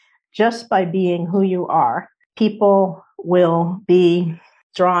just by being who you are, people will be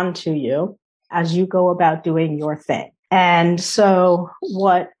drawn to you as you go about doing your thing. And so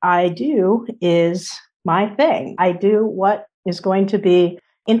what I do is my thing. I do what is going to be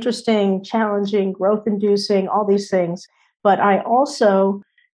interesting, challenging, growth-inducing, all these things. But I also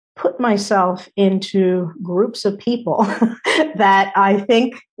put myself into groups of people that I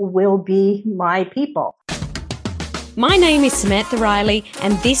think will be my people. My name is Samantha Riley,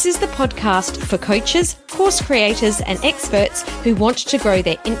 and this is the podcast for coaches, course creators, and experts who want to grow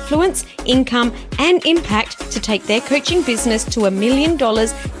their influence, income, and impact to take their coaching business to $1 million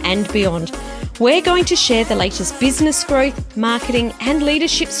and beyond. We're going to share the latest business growth, marketing, and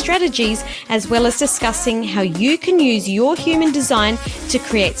leadership strategies, as well as discussing how you can use your human design to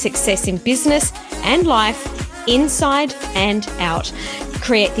create success in business and life, inside and out.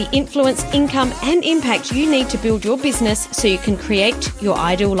 Create the influence, income, and impact you need to build your business so you can create your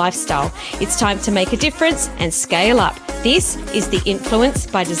ideal lifestyle. It's time to make a difference and scale up. This is the Influence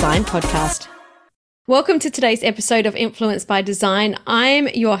by Design podcast. Welcome to today's episode of Influence by Design. I'm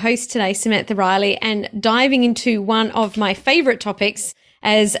your host today, Samantha Riley, and diving into one of my favorite topics,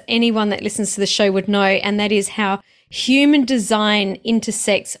 as anyone that listens to the show would know, and that is how human design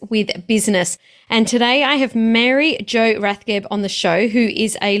intersects with business. And today I have Mary Jo Rathgeb on the show, who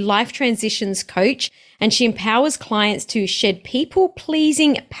is a life transitions coach, and she empowers clients to shed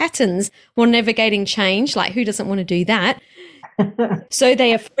people-pleasing patterns while navigating change. Like, who doesn't want to do that? So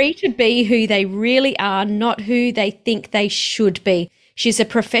they are free to be who they really are, not who they think they should be. She's a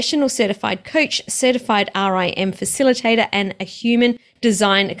professional certified coach, certified RIM facilitator, and a human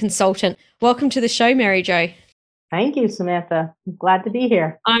design consultant. Welcome to the show, Mary Jo. Thank you, Samantha. I'm glad to be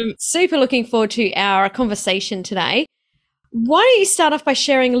here. I'm super looking forward to our conversation today. Why don't you start off by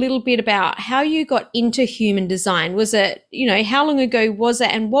sharing a little bit about how you got into human design? Was it, how long ago was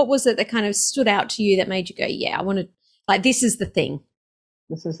it, and what was it that kind of stood out to you that made you go, yeah, I want to, this is the thing?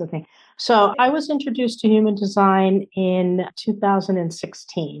 This is the thing. So I was introduced to human design in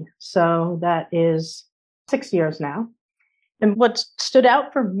 2016. So that is 6 years now. And what stood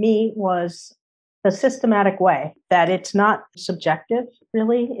out for me was the systematic way that it's not subjective,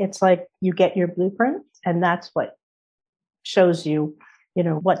 really. It's like you get your blueprint, and that's what shows you,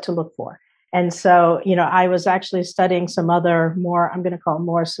 what to look for. And so, I was actually studying some other I'm going to call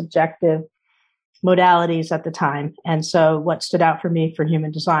more subjective modalities at the time. And so what stood out for me for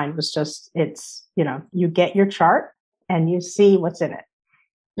human design was just, it's, you get your chart and you see what's in it.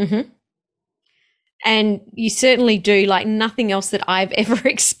 Mm-hmm. And you certainly do, like nothing else that I've ever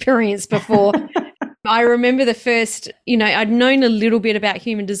experienced before. I remember the first, I'd known a little bit about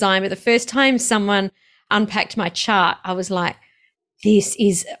human design, but the first time someone unpacked my chart, I was like, this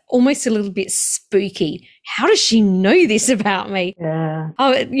is almost a little bit spooky. How does she know this about me? Yeah.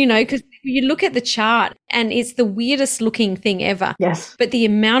 Oh, because you look at the chart and it's the weirdest looking thing ever. Yes. But the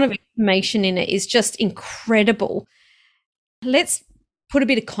amount of information in it is just incredible. Let's put a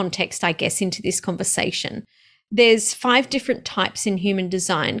bit of context, I guess, into this conversation. There's 5 different types in human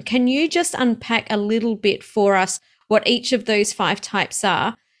design. Can you just unpack a little bit for us what each of those 5 types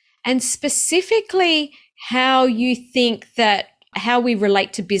are, and specifically how you think that how we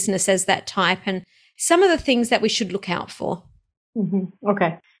relate to business as that type, and some of the things that we should look out for? Mm-hmm.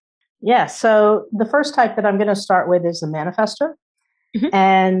 Okay. Yeah. So the first type that I'm going to start with is the manifestor. Mm-hmm.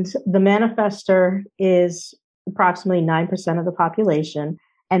 And the manifestor is approximately 9% of the population.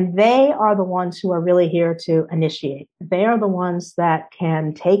 And they are the ones who are really here to initiate. They are the ones that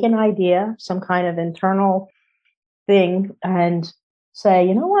can take an idea, some kind of internal thing, and say,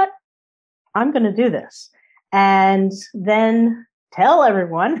 you know what, I'm going to do this. And then tell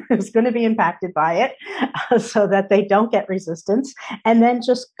everyone who's going to be impacted by it so that they don't get resistance, and then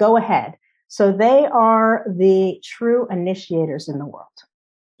just go ahead. So they are the true initiators in the world.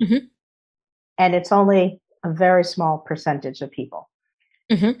 Mm-hmm. And it's only a very small percentage of people.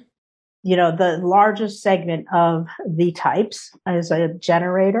 Mm-hmm. The largest segment of the types is a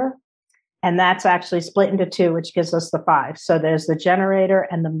generator, and that's actually split into 2, which gives us the 5. So there's the generator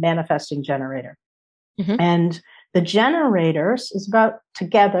and the manifesting generator. Mm-hmm. And the generators is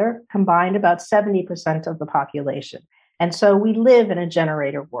together combined about 70% of the population. And so we live in a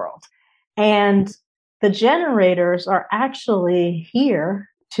generator world. And the generators are actually here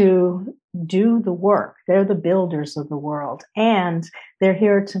to do the work. They're the builders of the world, and they're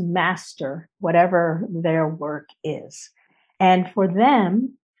here to master whatever their work is. And for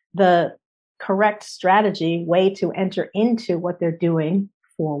them, the correct strategy, way to enter into what they're doing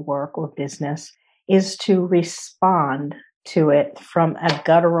for work or business, is to respond to it from a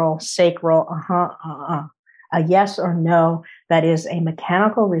guttural, sacral, a yes or no that is a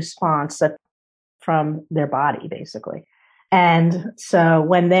mechanical response that from their body, basically. And so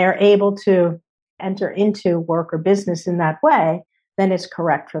when they're able to enter into work or business in that way, then it's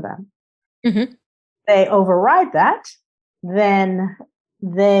correct for them. Mm-hmm. They override that, then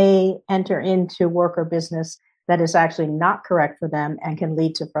they enter into work or business that is actually not correct for them and can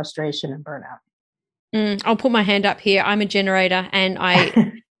lead to frustration and burnout. I'll put my hand up here. I'm a generator, and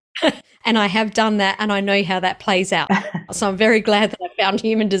I and I have done that, and I know how that plays out. So I'm very glad that I found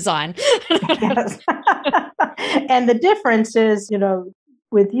human design. Yes. And the difference is,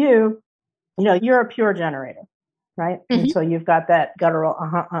 with you, you're a pure generator, right? Mm-hmm. And so you've got that guttural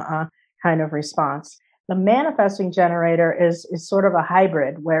kind of response. The manifesting generator is sort of a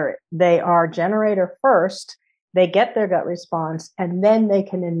hybrid where they are generator first, they get their gut response, and then they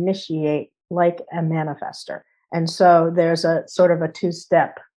can initiate like a manifester. And so there's a sort of a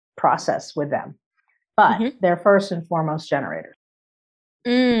two-step process with them. But they're first and foremost generators.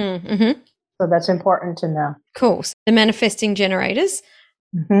 Mm-hmm. So that's important to know. Cool. So the manifesting generators.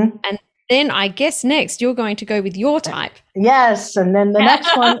 Mm-hmm. And then I guess next you're going to go with your type. Yes. And then the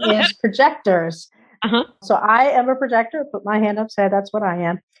next one is projectors. Uh-huh. So I am a projector. Put my hand up, say that's what I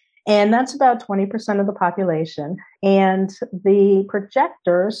am. And that's about 20% of the population. And the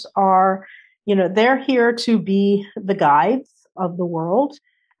projectors are, they're here to be the guides of the world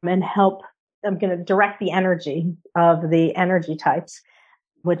and help. I'm going to direct the energy of the energy types,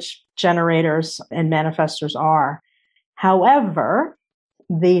 which generators and manifestors are. However,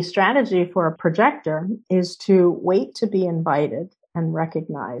 the strategy for a projector is to wait to be invited and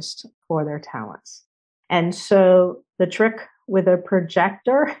recognized for their talents. And so the trick with a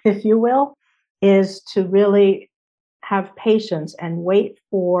projector, if you will, is to really have patience and wait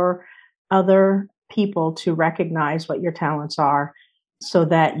for other people to recognize what your talents are so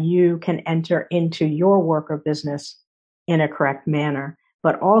that you can enter into your work or business in a correct manner.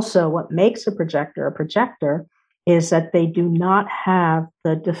 But also what makes a projector is that they do not have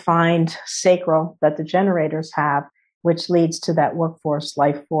the defined sacral that the generators have, which leads to that workforce,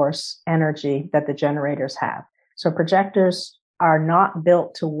 life force energy that the generators have. So projectors are not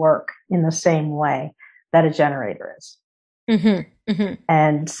built to work in the same way that a generator is. Mm-hmm. Mm-hmm.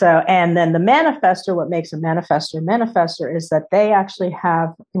 And then the manifestor, what makes a manifestor is that they actually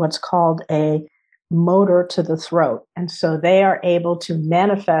have what's called a motor to the throat. And so they are able to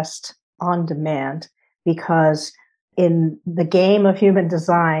manifest on demand because in the game of human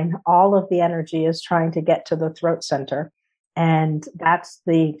design, all of the energy is trying to get to the throat center. And that's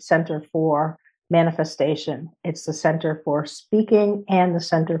the center for manifestation. It's the center for speaking and the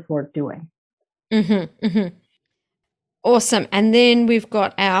center for doing. Mm-hmm. Mm-hmm. Awesome. And then we've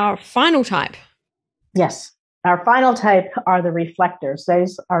got our final type. Yes. Our final type are the reflectors.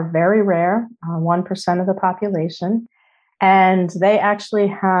 These are very rare, 1% of the population. And they actually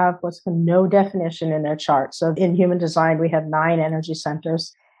have what's called no definition in their chart. So in human design, we have 9 energy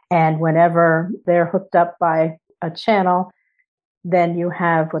centers. And whenever they're hooked up by a channel, then you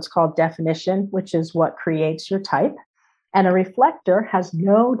have what's called definition, which is what creates your type. And a reflector has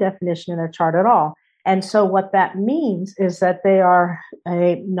no definition in their chart at all. And so what that means is that they are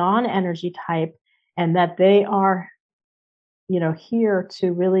a non-energy type and that they are, here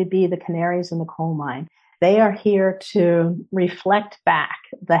to really be the canaries in the coal mine. They are here to reflect back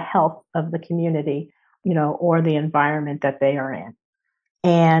the health of the community, or the environment that they are in.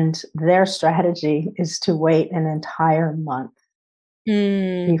 And their strategy is to wait an entire month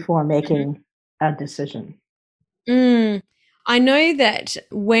before making a decision. I know that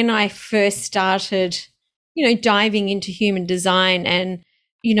when I first started, diving into human design and,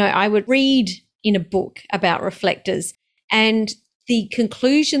 I would read in a book about reflectors, and the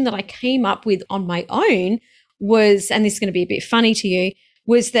conclusion that I came up with on my own was, and this is going to be a bit funny to you,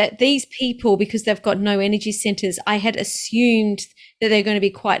 was that these people, because they've got no energy centers, I had assumed that they're going to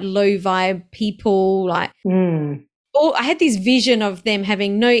be quite low vibe people, or I had this vision of them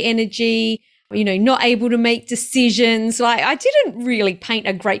having no energy, not able to make decisions. Like I didn't really paint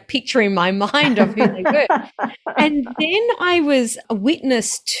a great picture in my mind of who they were. And then I was a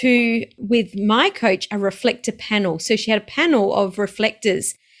witness to, with my coach, a reflector panel. So she had a panel of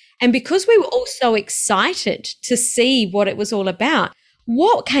reflectors. And because we were all so excited to see what it was all about,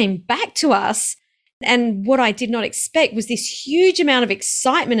 what came back to us and what I did not expect was this huge amount of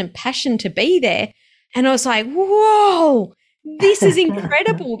excitement and passion to be there. And I was like, whoa, this is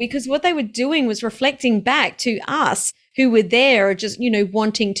incredible, because what they were doing was reflecting back to us who were there or just,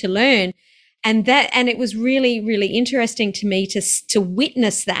 wanting to learn. And it was really, really interesting to me to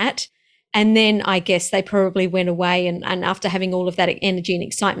witness that, And then I guess they probably went away, and after having all of that energy and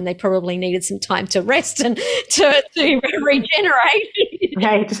excitement, they probably needed some time to rest and to regenerate.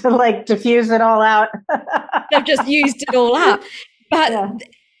 Right. To like diffuse it all out. They've just used it all up. But Yeah.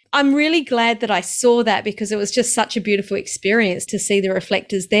 I'm really glad that I saw that, because it was just such a beautiful experience to see the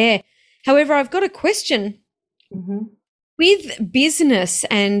reflectors there. However, I've got a question. Mm-hmm. With business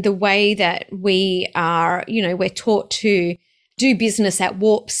and the way that we are, we're taught to do business at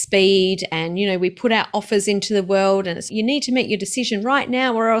warp speed, and, we put our offers into the world, and you need to make your decision right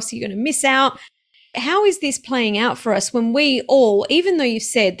now or else you're going to miss out. How is this playing out for us when we all, even though you've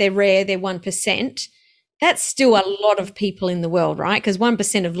said they're rare, they're 1%, that's still a lot of people in the world, right? Because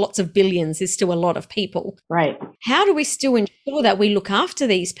 1% of lots of billions is still a lot of people. Right. How do we still ensure that we look after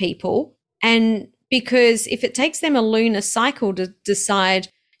these people? And because if it takes them a lunar cycle to decide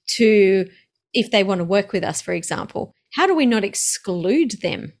if they want to work with us, for example, how do we not exclude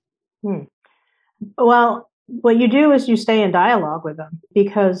them? Well, what you do is you stay in dialogue with them,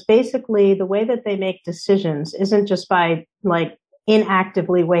 because basically the way that they make decisions isn't just by like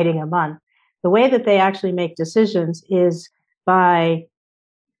inactively waiting a month. The way that they actually make decisions is by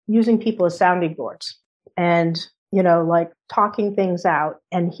using people as sounding boards and, like talking things out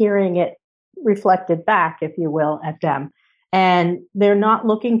and hearing it reflected back, if you will, at them. And they're not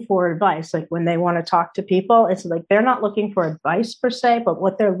looking for advice. Like when they want to talk to people, it's like they're not looking for advice per se, but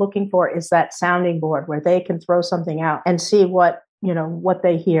what they're looking for is that sounding board where they can throw something out and see what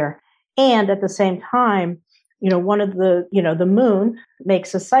they hear. And at the same time, one of the moon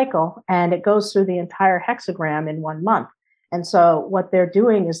makes a cycle and it goes through the entire hexagram in 1 month. And so what they're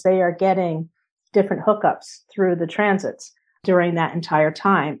doing is they are getting different hookups through the transits during that entire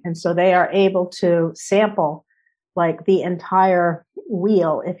time. And so they are able to sample like the entire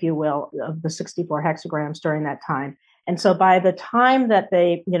wheel, if you will, of the 64 hexagrams during that time. And so by the time that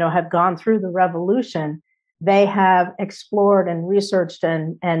they, have gone through the revolution, they have explored and researched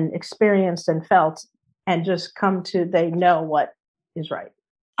and experienced and felt and just they know what is right.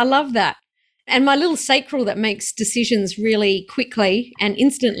 I love that. And my little sacral that makes decisions really quickly and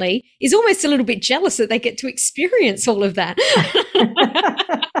instantly is almost a little bit jealous that they get to experience all of that.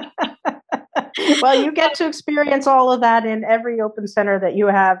 Well, you get to experience all of that in every open center that you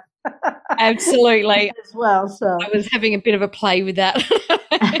have. Absolutely. As well. So I was having a bit of a play with that.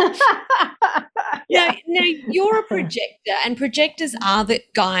 Yeah. Now you're a projector, and projectors are the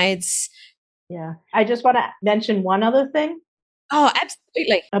guides. Yeah. I just want to mention one other thing. Oh,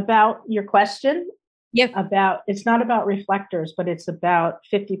 absolutely. About your question. Yep. It's not about reflectors, but it's about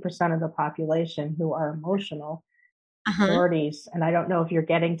 50% of the population who are emotional authorities. And I don't know if you're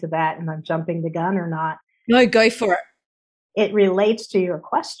getting to that and I'm jumping the gun or not. No, go for it. It relates to your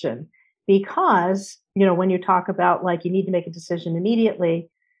question because, when you talk about like you need to make a decision immediately,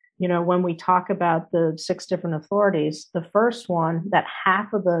 when we talk about the 6 different authorities, the first one that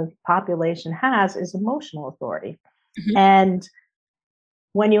half of the population has is emotional authority. Mm-hmm. And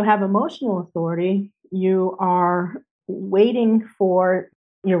when you have emotional authority, you are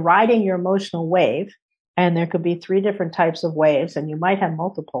you're riding your emotional wave, and there could be 3 different types of waves, and you might have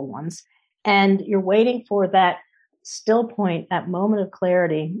multiple ones. And you're waiting for that still point, that moment of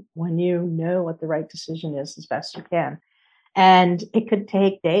clarity when you know what the right decision is as best you can. And it could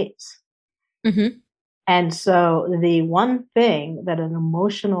take days. Mm-hmm. And so the one thing that an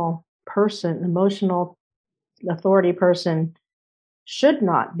emotional authority person should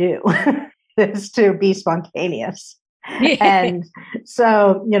not do is to be spontaneous. Yeah. And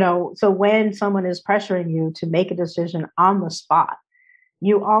so, so when someone is pressuring you to make a decision on the spot,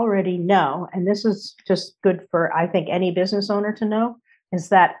 you already know, and this is just good for, I think, any business owner to know, is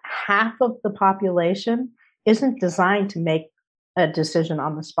that half of the population isn't designed to make a decision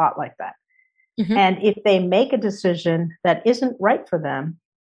on the spot like that. Mm-hmm. And if they make a decision that isn't right for them,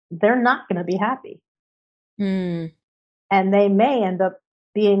 they're not going to be happy. Mm. And they may end up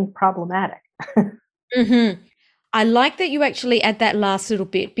being problematic. Mm-hmm. I like that you actually add that last little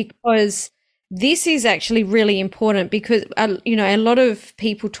bit, because this is actually really important, because, a lot of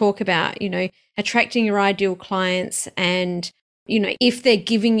people talk about, attracting your ideal clients, and, if they're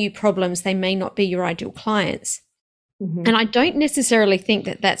giving you problems, they may not be your ideal clients. Mm-hmm. And I don't necessarily think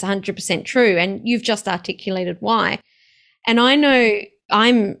that that's 100% true. And you've just articulated why. And I know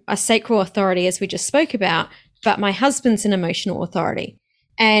I'm a sacral authority, as we just spoke about, but my husband's an emotional authority.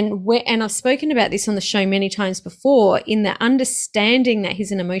 And I've spoken about this on the show many times before, in the understanding that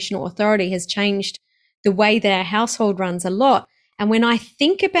he's an emotional authority has changed the way that our household runs a lot. And when I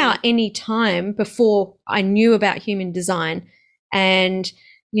think about any time before I knew about human design, and,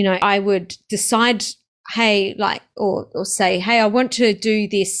 I would decide, hey, or say, hey, I want to do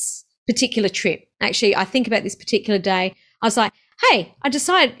this particular trip. Actually, I think about this particular day. I was like, hey, I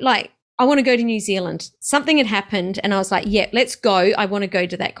decided I want to go to New Zealand. Something had happened and I was like, yeah, let's go. I want to go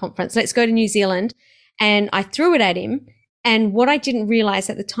to that conference. Let's go to New Zealand. And I threw it at him. And what I didn't realize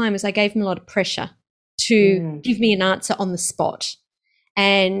at the time is I gave him a lot of pressure to give me an answer on the spot.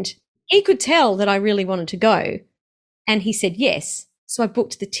 And he could tell that I really wanted to go. And he said yes. So I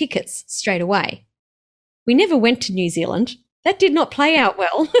booked the tickets straight away. We never went to New Zealand. That did not play out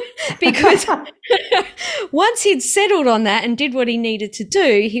well because once he'd settled on that and did what he needed to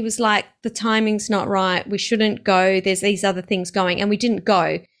do, he was like, the timing's not right. We shouldn't go. There's these other things going. And we didn't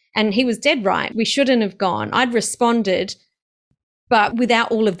go. And he was dead right. We shouldn't have gone. I'd responded, but without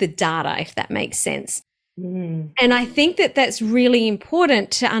all of the data, if that makes sense. And I think that that's really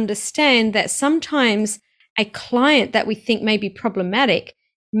important to understand that sometimes a client that we think may be problematic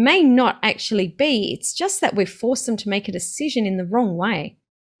may not actually be. It's just that we've forced them to make a decision in the wrong way.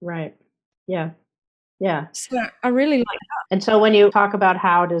 Right. Yeah. Yeah. So I really like that. And so when you talk about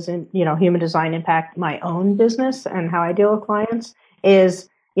how does, human design impact my own business and how I deal with clients is,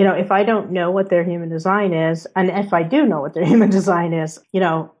 if I don't know what their human design is, and if I do know what their human design is,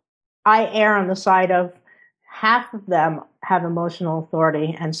 I err on the side of half of them have emotional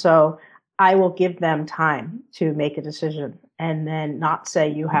authority. And so I will give them time to make a decision and then not say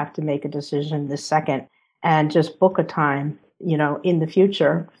you have to make a decision this second and just book a time, in the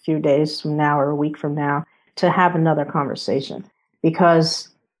future, a few days from now or a week from now to have another conversation because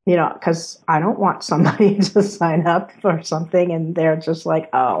I don't want somebody to sign up for something and they're just like,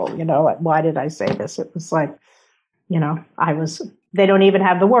 oh, why did I say this? It was like, they don't even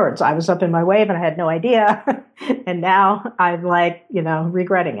have the words. I was up in my wave and I had no idea. And now I'm like,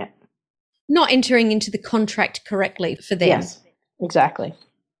 regretting it. Not entering into the contract correctly for them. Yes, exactly.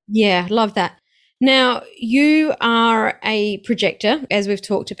 Yeah, love that. Now, you are a projector, as we've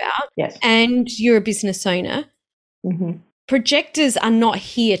talked about. Yes. And you're a business owner. Mm-hmm. Projectors are not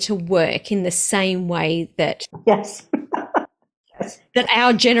here to work in the same way that yes. that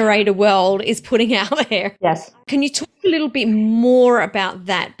our generator world is putting out there. Yes. Can you talk a little bit more about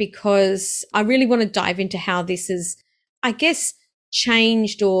that? Because I really want to dive into how this has, I guess,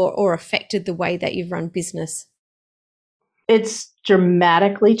 changed or affected the way that you've run business. It's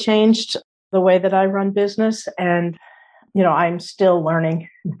dramatically changed the way that I run business. And, I'm still learning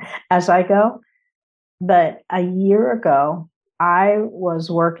as I go. But a year ago, I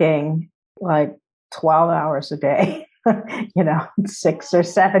was working like 12 hours a day, 6 or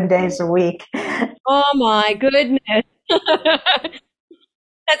 7 days a week. Oh my goodness.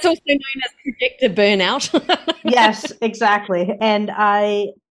 That's also known as projector burnout. Yes, exactly. And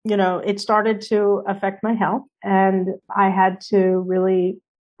it started to affect my health and I had to really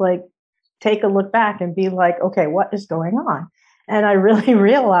take a look back and be like, okay, what is going on? And I really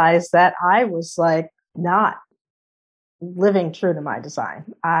realized that I was not living true to my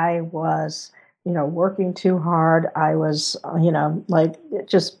design. I was, working too hard. I was,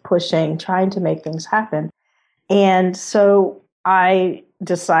 just pushing, trying to make things happen. And so I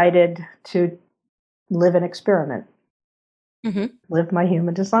decided to live an experiment, live my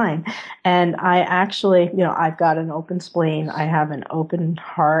human design. And I actually, I've got an open spleen. I have an open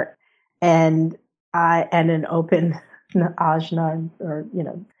heart and an open ajna or,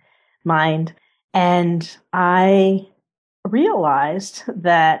 mind. And I realized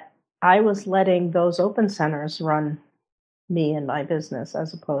that I was letting those open centers run me and my business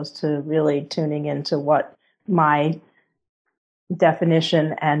as opposed to really tuning into what my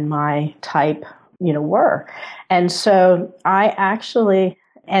definition and my type, were. And so I actually,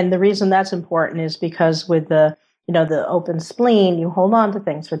 and the reason that's important is because with the open spleen, you hold on to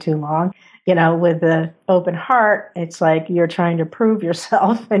things for too long. With the open heart, it's like you're trying to prove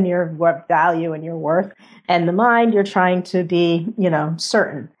yourself and your value and your worth. And the mind, you're trying to be,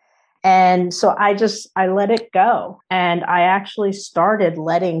 certain. And so I let it go. And I actually started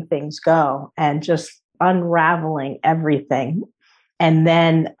letting things go and just unraveling everything and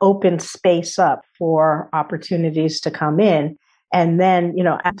then open space up for opportunities to come in. And then,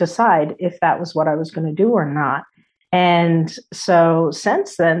 decide if that was what I was going to do or not. And so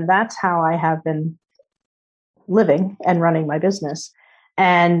since then, that's how I have been living and running my business.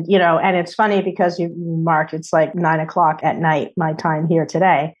 And, and it's funny because Mark, it's like 9:00 at night, my time here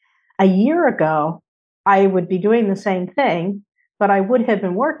today. A year ago, I would be doing the same thing, but I would have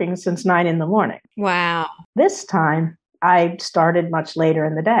been working since 9 a.m. Wow. This time I started much later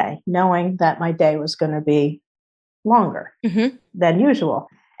in the day, knowing that my day was going to be longer than usual.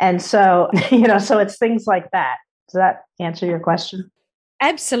 And so, so it's things like that. Does that answer your question?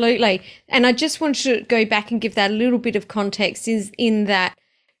 Absolutely. And I just want to go back and give that a little bit of context is in that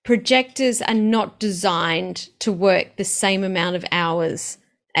projectors are not designed to work the same amount of hours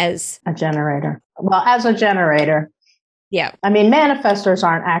as a generator. Well, as a generator. Yeah. I mean, manifestors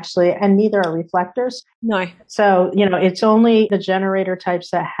aren't actually, and neither are reflectors. No. So, it's only the generator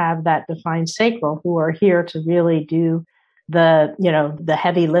types that have that defined sacral who are here to really do the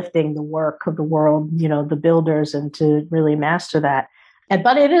heavy lifting, the work of the world, the builders, and to really master that.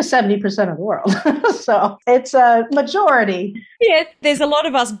 But it is 70% of the world. So it's a majority. Yeah, there's a lot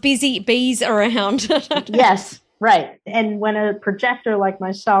of us busy bees around. Yes, right. And when a projector like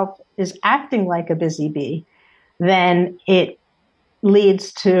myself is acting like a busy bee, then it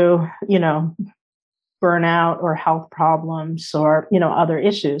leads to, burnout or health problems or, other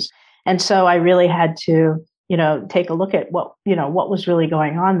issues. And so I really had to, take a look at what was really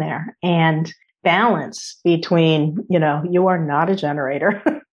going on there and balance between, you are not a generator.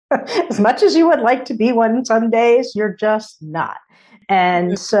 As much as you would like to be one some days, you're just not.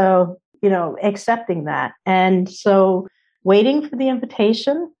 And so, accepting that. And so waiting for the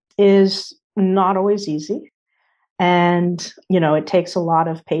invitation is not always easy. And, it takes a lot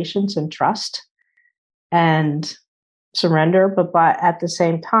of patience and trust and surrender. But at the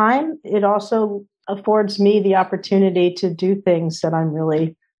same time, it also affords me the opportunity to do things that I'm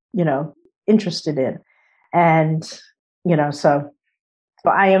really, interested in. And, so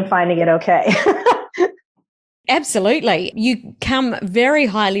I am finding it okay. Absolutely. You come very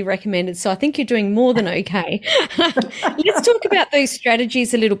highly recommended. So I think you're doing more than okay. Let's talk about those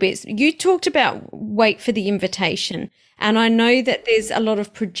strategies a little bit. You talked about wait for the invitation. And I know that there's a lot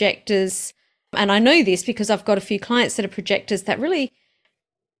of projectors, and I know this because I've got a few clients that are projectors that really,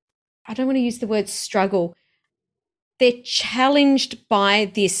 I don't want to use the word struggle. They're challenged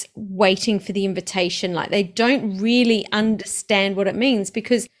by this waiting for the invitation. Like they don't really understand what it means,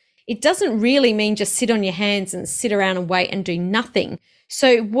 because it doesn't really mean just sit on your hands and sit around and wait and do nothing.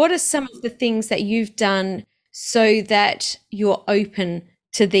 So what are some of the things that you've done so that you're open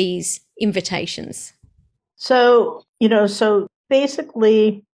to these invitations? So, so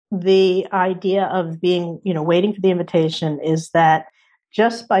basically the idea of being, waiting for the invitation is that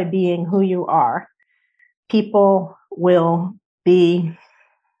just by being who you are, people will be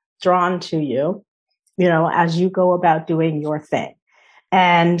drawn to you, as you go about doing your thing.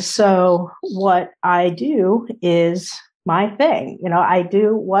 And so what I do is my thing. I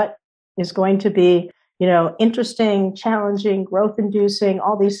do what is going to be, interesting, challenging, growth inducing,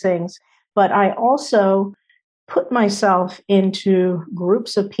 all these things. But I also put myself into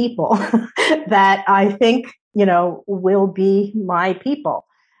groups of people that I think, will be my people.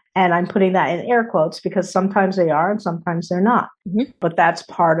 And I'm putting that in air quotes because sometimes they are and sometimes they're not. Mm-hmm. But that's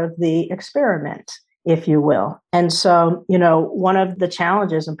part of the experiment, if you will. And so, one of the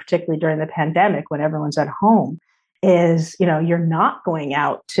challenges, and particularly during the pandemic when everyone's at home, is, you're not going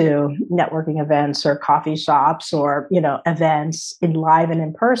out to networking events or coffee shops or, events in live and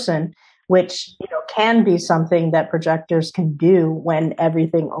in person, which, can be something that projectors can do when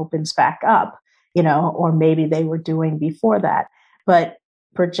everything opens back up, or maybe they were doing before that. But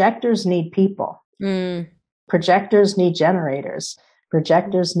projectors need people. Projectors need generators.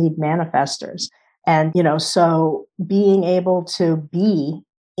 Projectors need manifestors. And, so being able to be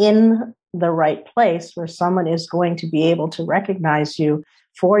in the right place where someone is going to be able to recognize you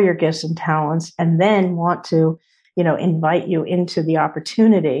for your gifts and talents and then want to, invite you into the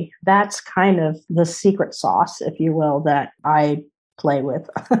opportunity, that's kind of the secret sauce, if you will, that I play with.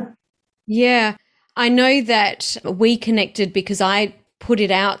 Yeah, I know that we connected because I put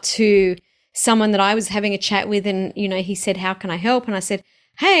it out to someone that I was having a chat with, and, he said, how can I help? And I said,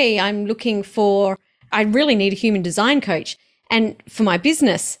 hey, I really need a human design coach and for my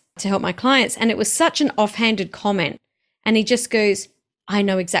business to help my clients. And it was such an offhanded comment. And he just goes, I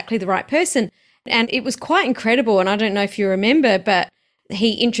know exactly the right person. And it was quite incredible. And I don't know if you remember, but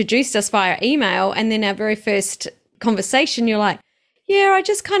he introduced us via email. And then our very first conversation, you're like, yeah, I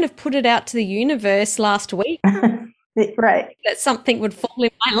just kind of put it out to the universe last week. Right. That something would fall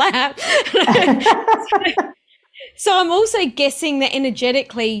in my lap. So I'm also guessing that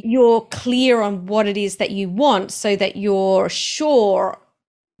energetically you're clear on what it is that you want so that you're sure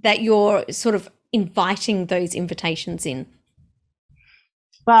that you're sort of inviting those invitations in.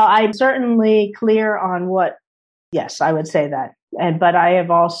 Well, I'm certainly clear on yes, I would say that. But I have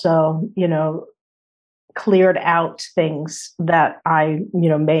also, cleared out things that I,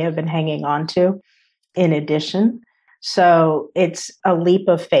 may have been hanging on to in addition. So it's a leap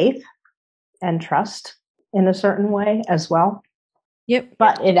of faith and trust in a certain way as well. Yep.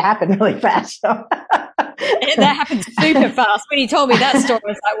 But it happened really fast. So. That happened super fast. When you told me that story, I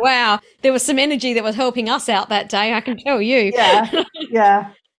was like, wow, there was some energy that was helping us out that day, I can tell you.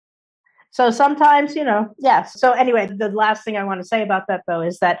 Yeah. So sometimes, yes. So anyway, the last thing I want to say about that though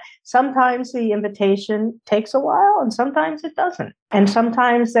is that sometimes the invitation takes a while and sometimes it doesn't. And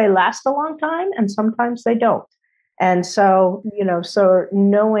sometimes they last a long time and sometimes they don't. And so, so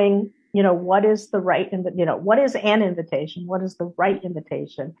knowing, what is the right, what is an invitation? What is the right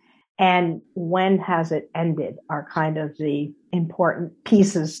invitation? And when has it ended are kind of the important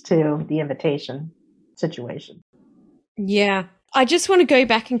pieces to the invitation situation. Yeah. I just want to go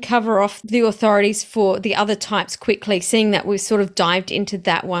back and cover off the authorities for the other types quickly, seeing that we've sort of dived into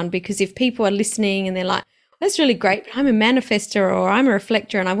that one, because if people are listening and they're like, that's really great, but I'm a manifestor or I'm a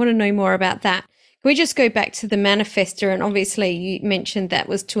reflector and I want to know more about that. Can we just go back to the manifestor? And obviously you mentioned that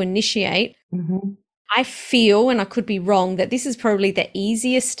was to initiate. Mm-hmm. I feel, and I could be wrong, that this is probably the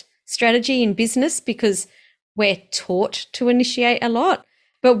easiest strategy in business because we're taught to initiate a lot.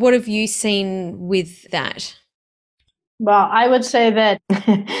 But what have you seen with that? Well, I would say that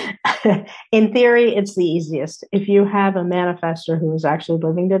in theory, it's the easiest. If you have a manifestor who is actually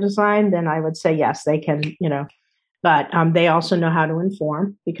living the design, then I would say, yes, they can, but they also know how to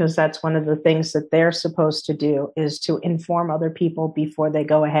inform, because that's one of the things that they're supposed to do, is to inform other people before they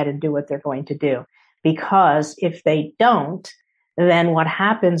go ahead and do what they're going to do. Because if they don't, then what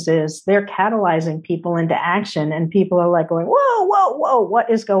happens is they're catalyzing people into action and people are like going, whoa, whoa, whoa, what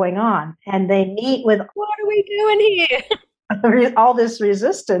is going on? And they meet with, what are we doing here? all this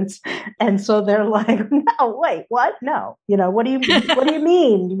resistance. And so they're like, no, wait, what? No, what do you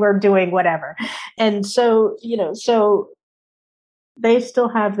mean we're doing whatever? And so, so they still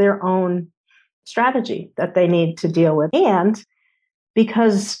have their own strategy that they need to deal with. And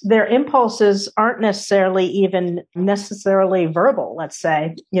because their impulses aren't necessarily verbal, let's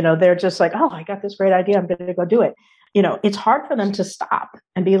say, they're just like, oh, I got this great idea, I'm going to go do it. It's hard for them to stop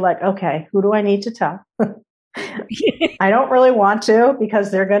and be like, okay, who do I need to tell? I don't really want to,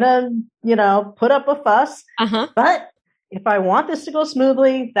 because they're going to, put up a fuss. Uh-huh. But if I want this to go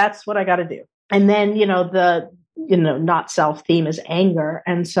smoothly, that's what I got to do. And then, the not self theme is anger.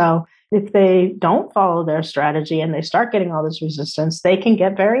 And so if they don't follow their strategy and they start getting all this resistance, they can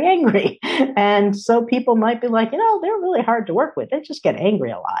get very angry. And so people might be like, they're really hard to work with. They just get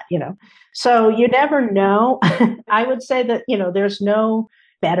angry a lot, So you never know. I would say that, there's no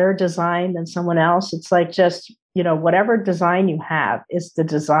better design than someone else. It's like just, whatever design you have is the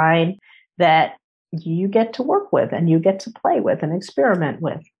design that you get to work with and you get to play with and experiment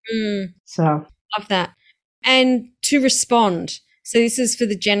with. So love that. And to respond. So this is for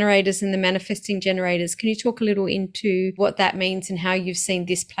the generators and the manifesting generators. Can you talk a little into what that means and how you've seen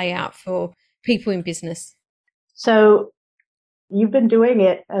this play out for people in business? So you've been doing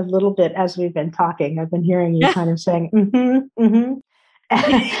it a little bit as we've been talking. I've been hearing you kind of saying,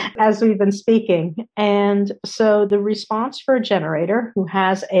 as we've been speaking. And so the response for a generator who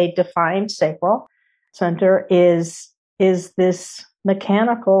has a defined sacral center is this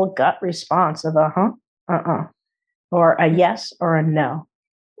mechanical gut response of or a yes or a no.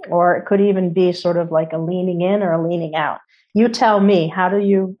 Or it could even be sort of like a leaning in or a leaning out. You tell me, how do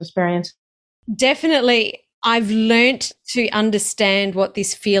you experience? Definitely. I've learned to understand what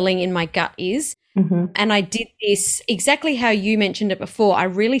this feeling in my gut is. Mm-hmm. And I did this exactly how you mentioned it before. I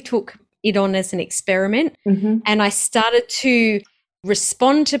really took it on as an experiment, and I started to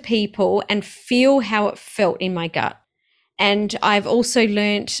respond to people and feel how it felt in my gut. And I've also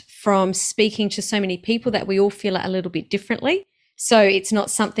learned from speaking to so many people that we all feel it a little bit differently. So it's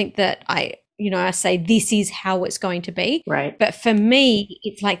not something that I say this is how it's going to be. Right. But for me,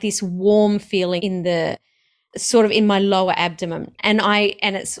 it's like this warm feeling in the sort of in my lower abdomen. And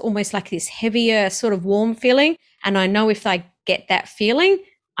it's almost like this heavier sort of warm feeling. And I know if I get that feeling,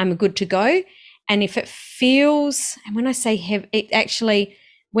 I'm good to go. And if it feels, and when I say heavy,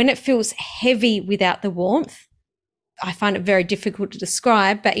 when it feels heavy without the warmth, I find it very difficult to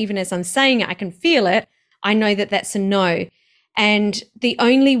describe, but even as I'm saying it, I can feel it. I know that that's a no. And the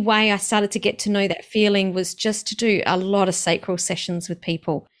only way I started to get to know that feeling was just to do a lot of sacral sessions with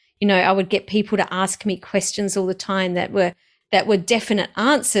people. I would get people to ask me questions all the time that were definite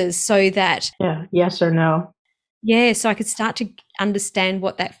answers, so that yes or no. Yeah, so I could start to understand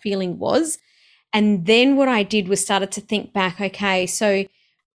what that feeling was. And then what I did was started to think back, okay, so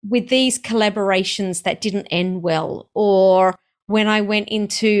with these collaborations that didn't end well, or when I went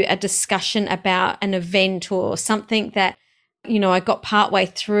into a discussion about an event or something that, I got partway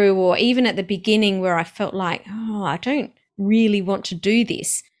through, or even at the beginning where I felt like, oh, I don't really want to do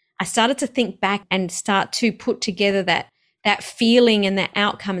this. I started to think back and start to put together that feeling and that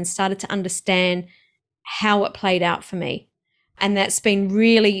outcome, and started to understand how it played out for me. And that's been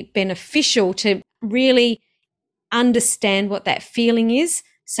really beneficial to really understand what that feeling is,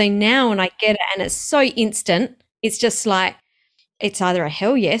 So now when I get it and it's so instant, it's just like, it's either a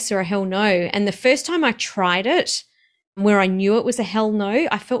hell yes or a hell no. And the first time I tried it, where I knew it was a hell no,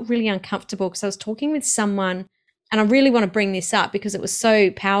 I felt really uncomfortable because I was talking with someone, and I really want to bring this up because it was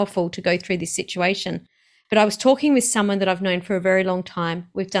so powerful to go through this situation. But I was talking with someone that I've known for a very long time.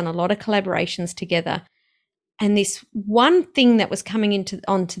 We've done a lot of collaborations together. And this one thing that was coming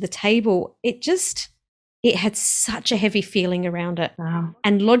onto the table, it had such a heavy feeling around it. Wow.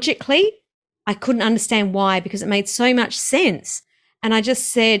 And logically, I couldn't understand why, because it made so much sense. And I just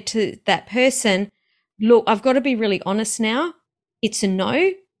said to that person, look, I've got to be really honest now. It's a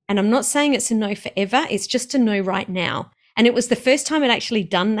no. And I'm not saying it's a no forever. It's just a no right now. And it was the first time I'd actually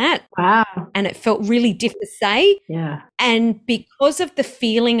done that. Wow. And it felt really different to say. Yeah. And because of the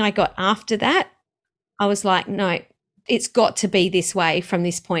feeling I got after that, I was like, no, it's got to be this way from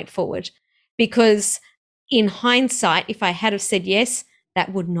this point forward. Because in hindsight, if I had have said yes,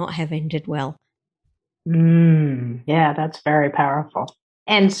 that would not have ended well. Yeah, that's very powerful.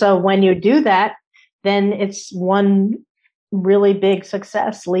 And so when you do that, then it's one really big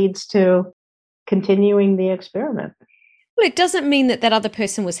success leads to continuing the experiment. Well, it doesn't mean that other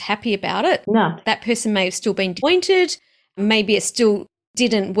person was happy about it. No. That person may have still been disappointed. Maybe it still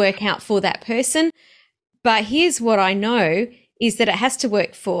didn't work out for that person. But here's what I know is that it has to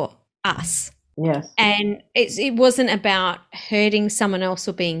work for us. Yes. And it wasn't about hurting someone else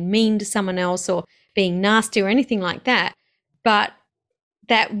or being mean to someone else or being nasty or anything like that. But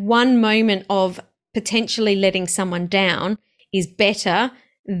that one moment of potentially letting someone down is better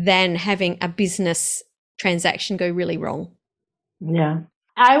than having a business transaction go really wrong. Yeah.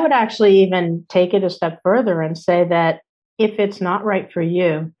 I would actually even take it a step further and say that if it's not right for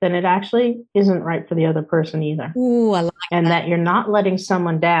you, then it actually isn't right for the other person either. Ooh, I like and that you're not letting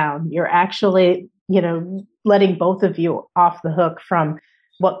someone down. You're actually, letting both of you off the hook from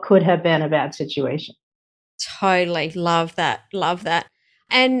what could have been a bad situation. Totally. Love that. Love that.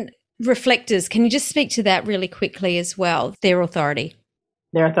 And reflectors, can you just speak to that really quickly as well? Their authority.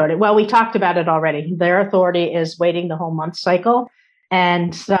 Their authority. Well, we talked about it already. Their authority is waiting the whole month cycle.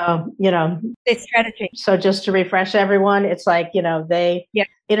 And so, their strategy. So just to refresh everyone, it's like, they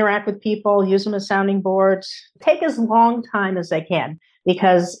interact with people, use them as sounding boards, take as long time as they can,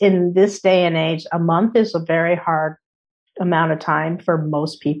 because in this day and age, a month is a very hard amount of time for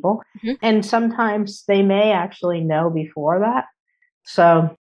most people. Mm-hmm. And sometimes they may actually know before that.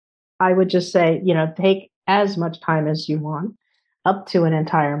 So I would just say, take as much time as you want, up to an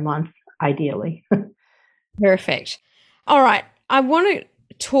entire month, ideally. Perfect. All right. I want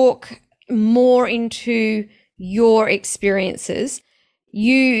to talk more into your experiences.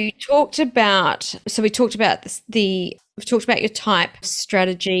 You talked about, we talked about we've talked about your type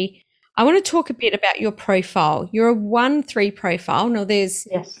strategy. I want to talk a bit about your profile. You're a 1-3 profile. Now Yes.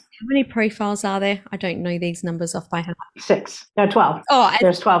 How many profiles are there? I don't know these numbers off by heart. 6. No, 12. Oh,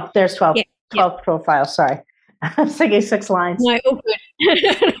 there's 12. There's 12. Yeah, 12 profiles. Sorry. I'm thinking 6 lines. No, all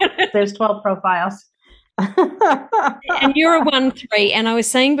good. There's 12 profiles. And you're a 1-3. And I was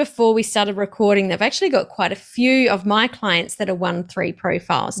saying before we started recording, they've actually got quite a few of my clients that are 1-3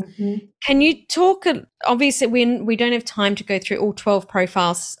 profiles. Mm-hmm. Can you talk, obviously we don't have time to go through all 12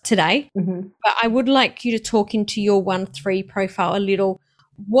 profiles today, but I would like you to talk into your 1-3 profile a little.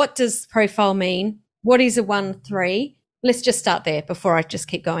 What does profile mean? What is a 1-3? Let's just start there before I just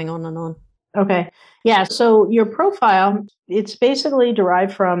keep going on and on. Okay. Yeah. So your profile, it's basically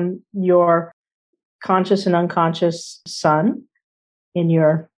derived from your conscious and unconscious sun in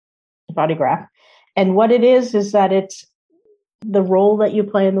your body graph. And what it is that it's the role that you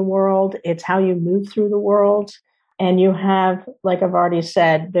play in the world. It's how you move through the world. And you have, like I've already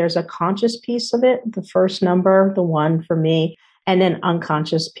said, there's a conscious piece of it, the first number, the 1 for me, and an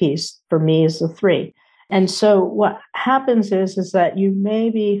unconscious piece for me is the 3. And so what happens is that you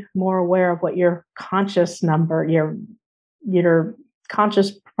may be more aware of what your conscious number, your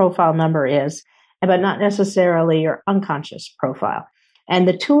conscious profile number is, but not necessarily your unconscious profile. And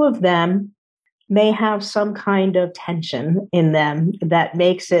the two of them may have some kind of tension in them that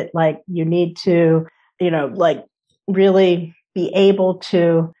makes it like you need to, really be able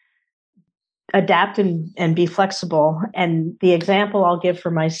to adapt and be flexible. And the example I'll give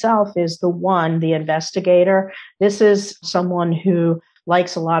for myself is the 1, the investigator. This is someone who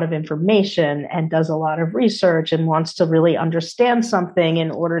likes a lot of information and does a lot of research and wants to really understand something in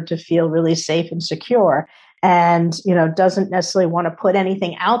order to feel really safe and secure. And, doesn't necessarily want to put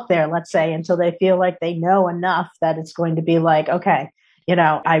anything out there, let's say, until they feel like they know enough that it's going to be like, okay,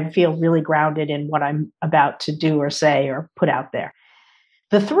 I feel really grounded in what I'm about to do or say or put out there.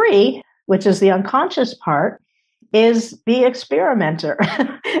 The 3, which is the unconscious part, is the experimenter.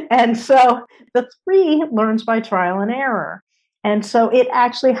 And so the 3 learns by trial and error. And so it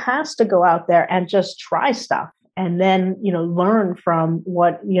actually has to go out there and just try stuff and then, learn from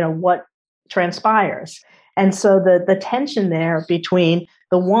what transpires. And so the tension there between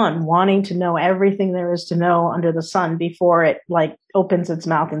the 1 wanting to know everything there is to know under the sun before it like opens its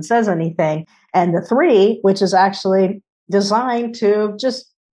mouth and says anything, and the 3, which is actually designed to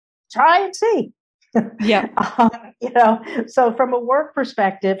just try and see. Yeah. So from a work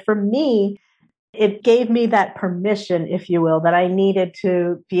perspective, for me, it gave me that permission, if you will, that I needed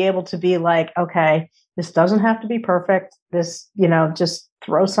to be able to be like, okay, this doesn't have to be perfect. This, just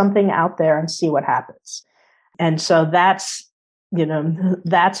throw something out there and see what happens. And so that's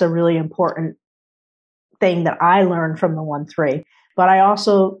a really important thing that I learned from the 1-3. But I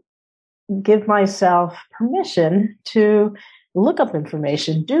also give myself permission to look up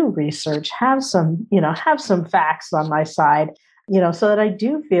information, do research, have some facts on my side, so that I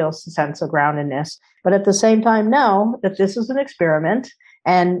do feel a sense of groundedness. But at the same time, know that this is an experiment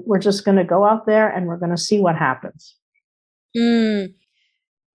and we're just going to go out there and we're going to see what happens. Mm.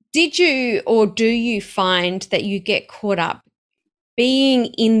 Did you or do you find that you get caught up being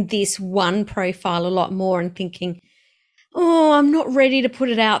in this one profile a lot more and thinking, oh, I'm not ready to put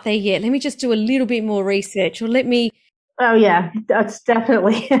it out there yet. Let me just do a little bit more research, or let me. Oh yeah, that's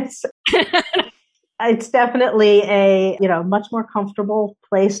definitely it's definitely a much more comfortable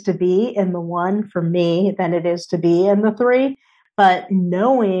place to be in the 1 for me than it is to be in the 3. But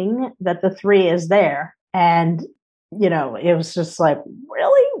knowing that the 3 is there, and it was just like,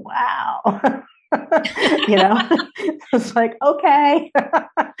 really, wow. It's like, okay.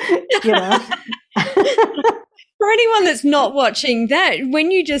 For anyone that's not watching that,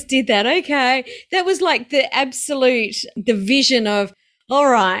 when you just did that, okay, that was like the vision of, all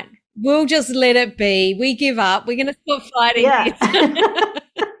right, we'll just let it be. We give up. We're going to stop fighting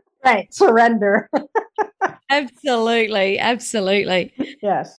this. Right. Surrender. Absolutely. Absolutely.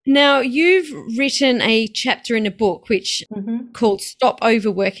 Yes. Now, you've written a chapter in a book which called Stop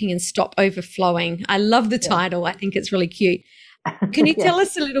Overworking and Stop Overflowing. I love the title. I think it's really cute. Can you tell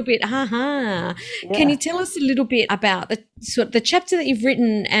us a little bit? Can you tell us a little bit about the chapter that you've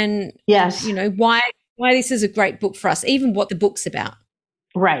written and why this is a great book for us, even what the book's about?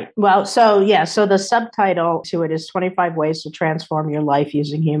 Right. Well, so the subtitle to it is 25 Ways to Transform Your Life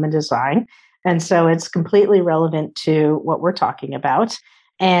Using Human Design. And so it's completely relevant to what we're talking about.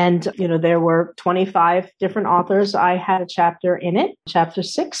 And, there were 25 different authors. I had a chapter in it, chapter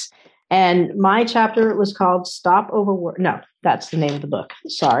 6. And my chapter was called Stop Overwork. No, that's the name of the book.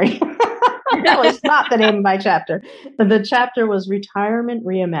 Sorry. That was not the name of my chapter. The chapter was Retirement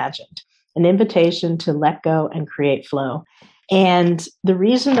Reimagined, an invitation to let go and create flow. And the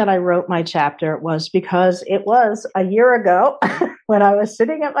reason that I wrote my chapter was because it was a year ago when I was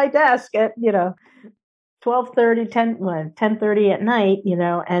sitting at my desk at, 12:30, 10:30 at night,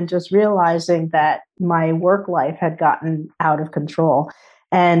 and just realizing that my work life had gotten out of control.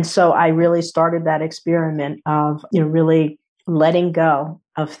 And so I really started that experiment of, really letting go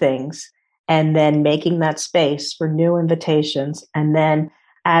of things and then making that space for new invitations. And then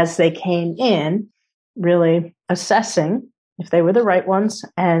as they came in, really assessing if they were the right ones,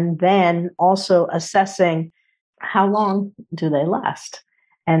 and then also assessing how long do they last.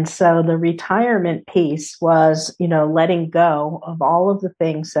 And so the retirement piece was, letting go of all of the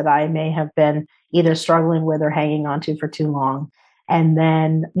things that I may have been either struggling with or hanging on to for too long. And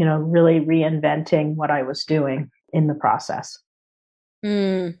then, really reinventing what I was doing in the process.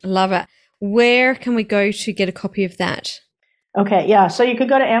 Love it. Where can we go to get a copy of that? Okay. Yeah. So you could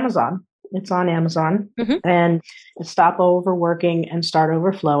go to Amazon. It's on Amazon, and Stop Overworking and Start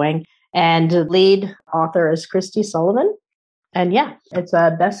Overflowing. And the lead author is Christy Sullivan. And it's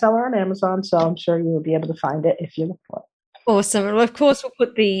a bestseller on Amazon. So I'm sure you will be able to find it if you look for it. Awesome. And of course, we'll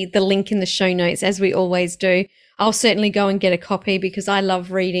put the link in the show notes, as we always do. I'll certainly go and get a copy because I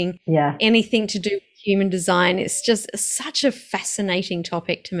love reading anything to do with human design. It's just such a fascinating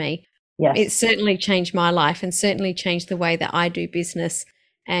topic to me. Yes. It certainly changed my life and certainly changed the way that I do business,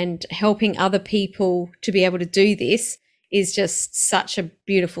 and helping other people to be able to do this is just such a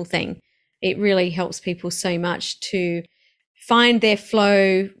beautiful thing. It really helps people so much to find their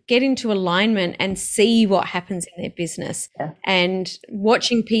flow, get into alignment and see what happens in their business. And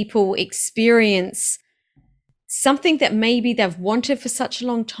watching people experience something that maybe they've wanted for such a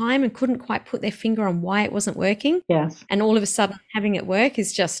long time and couldn't quite put their finger on why it wasn't working. Yes. And all of a sudden having it work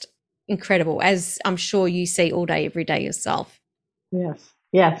is just incredible, as I'm sure you see all day, every day yourself. Yes.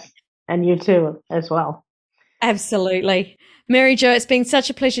 Yes. And you too as well. Absolutely. Mary Jo, it's been such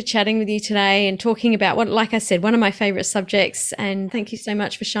a pleasure chatting with you today and talking about what, like I said, one of my favorite subjects. And thank you so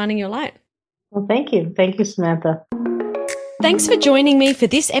much for shining your light. Well, thank you. Thank you, Samantha. Thanks for joining me for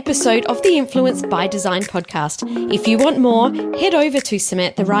this episode of the Influence by Design podcast. If you want more, head over to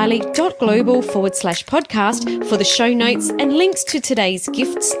samanthariley.global/podcast for the show notes and links to today's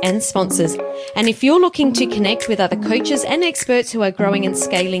gifts and sponsors. And if you're looking to connect with other coaches and experts who are growing and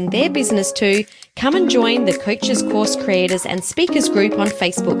scaling their business too, come and join the Coaches, Course Creators and Speakers group on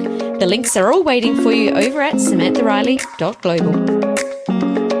Facebook. The links are all waiting for you over at samanthariley.global.